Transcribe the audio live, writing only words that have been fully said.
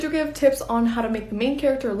give tips on how to make the main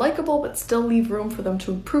character likable but still leave room for them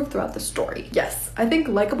to improve throughout the story. Yes, I think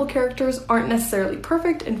likable characters aren't necessarily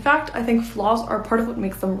perfect. In fact, I think flaws are part of what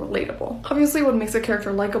makes them relatable. Obviously, what makes a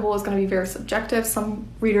character likable is going to be very subjective. Some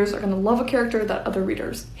readers are going to love a character that other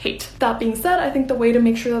readers hate. That being said, I think the way to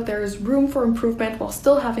make sure that there is room for improvement while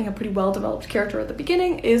still having a pretty well-developed character at the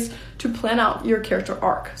beginning is to plan out your character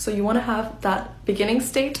arc. So you want to have that beginning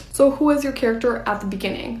state. So who is your character at the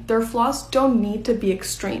beginning? Their flaws don't need to be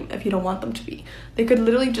extreme if you don't want them to be. They could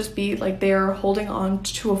literally just be like they're holding on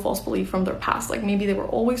to a false belief from their past. Like maybe they were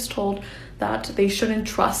always told that they shouldn't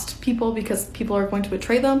trust people because people are going to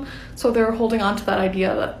betray them. So they're holding on to that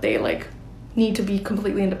idea that they like need to be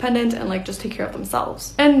completely independent and like just take care of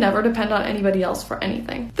themselves and never depend on anybody else for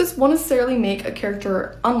anything. This won't necessarily make a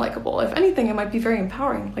character unlikable. If anything, it might be very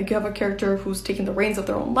empowering. Like you have a character who's taking the reins of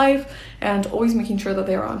their own life and always making sure that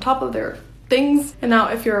they are on top of their things. And now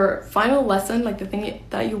if your final lesson, like the thing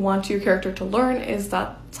that you want your character to learn, is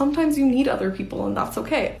that sometimes you need other people and that's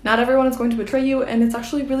okay. Not everyone is going to betray you, and it's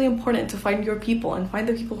actually really important to find your people and find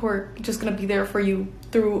the people who are just going to be there for you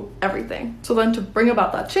through everything. So then to bring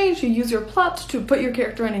about that change, you use your plot to put your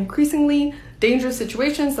character in increasingly dangerous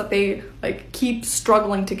situations that they like keep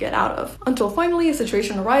struggling to get out of, until finally a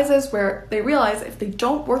situation arises where they realize if they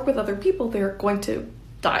don't work with other people, they're going to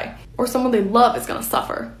die, or someone they love is going to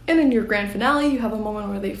suffer. And in your grand finale, you have a moment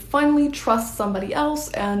where they finally trust somebody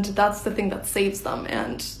else, and that's the thing that saves them,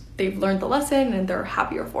 and they've learned the lesson and they're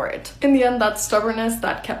happier for it. In the end, that stubbornness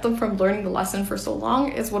that kept them from learning the lesson for so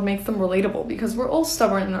long is what makes them relatable, because we're all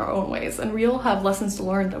stubborn in our own ways and we all have lessons to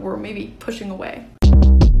learn that we're maybe pushing away.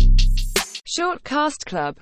 Short Cast Club